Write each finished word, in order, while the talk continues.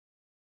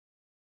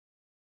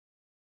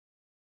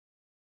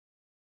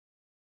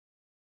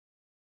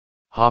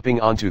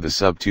Hopping onto the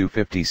sub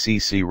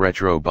 250cc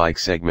retro bike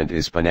segment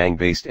is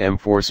Penang-based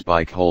M-Force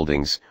Bike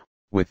Holdings,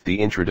 with the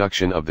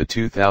introduction of the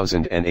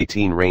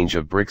 2018 range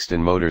of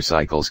Brixton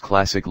Motorcycles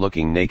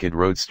classic-looking naked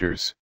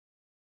roadsters.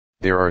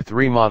 There are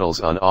 3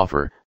 models on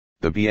offer: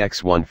 the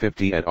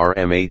BX150 at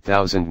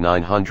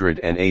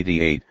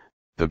Rm8,988,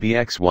 the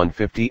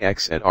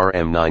BX150X at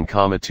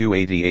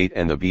Rm9,288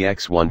 and the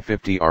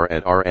BX150R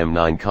at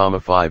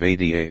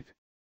Rm9,588.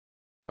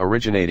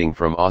 Originating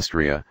from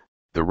Austria,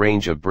 the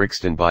range of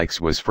Brixton bikes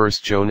was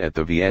first shown at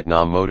the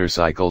Vietnam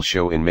Motorcycle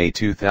Show in May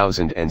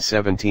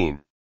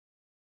 2017.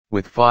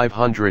 With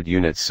 500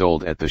 units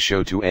sold at the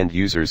show to end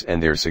users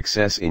and their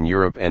success in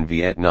Europe and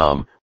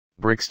Vietnam,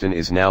 Brixton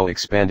is now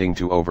expanding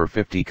to over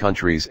 50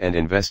 countries and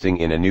investing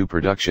in a new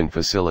production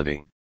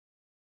facility.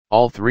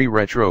 All 3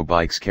 retro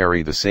bikes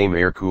carry the same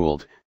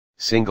air-cooled,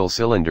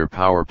 single-cylinder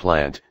power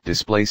plant,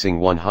 displacing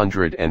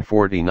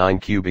 149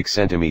 cubic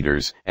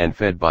centimeters, and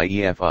fed by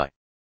EFI.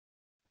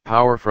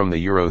 Power from the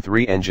Euro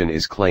 3 engine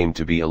is claimed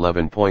to be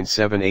 11.7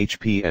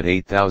 HP at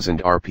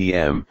 8,000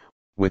 rpm,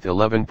 with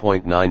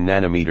 11.9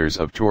 nanometers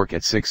of torque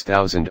at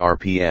 6,000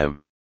 rpm.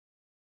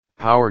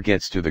 Power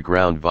gets to the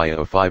ground via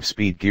a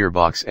 5-speed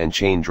gearbox and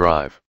chain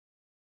drive.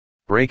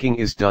 Braking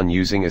is done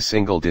using a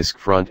single disc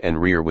front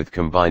and rear with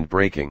combined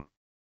braking.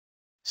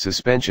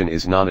 Suspension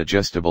is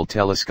non-adjustable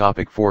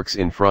telescopic forks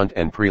in front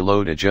and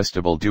preload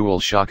adjustable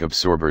dual shock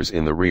absorbers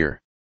in the rear.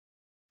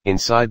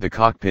 Inside the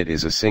cockpit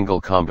is a single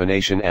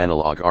combination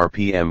analog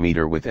RPM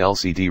meter with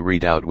LCD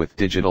readout with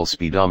digital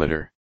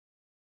speedometer.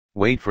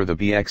 Weight for the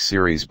BX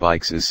series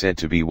bikes is said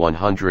to be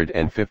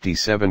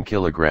 157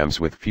 kilograms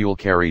with fuel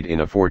carried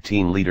in a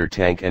 14-liter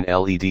tank, and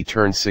LED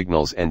turn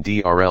signals and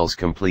DRLs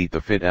complete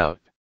the fit-out.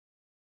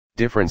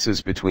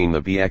 Differences between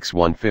the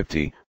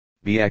BX150,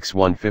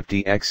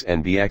 BX150X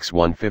and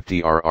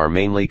BX150R are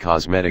mainly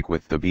cosmetic,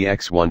 with the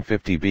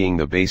BX150 being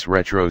the base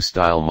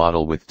retro-style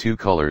model with 2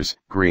 colors,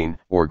 green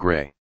or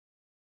gray.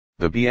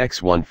 The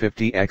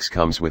BX150X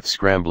comes with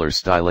scrambler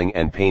styling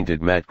and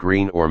painted matte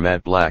green or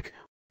matte black,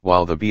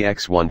 while the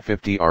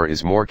BX150R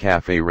is more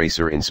cafe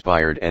racer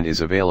inspired and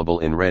is available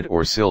in red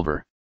or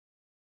silver.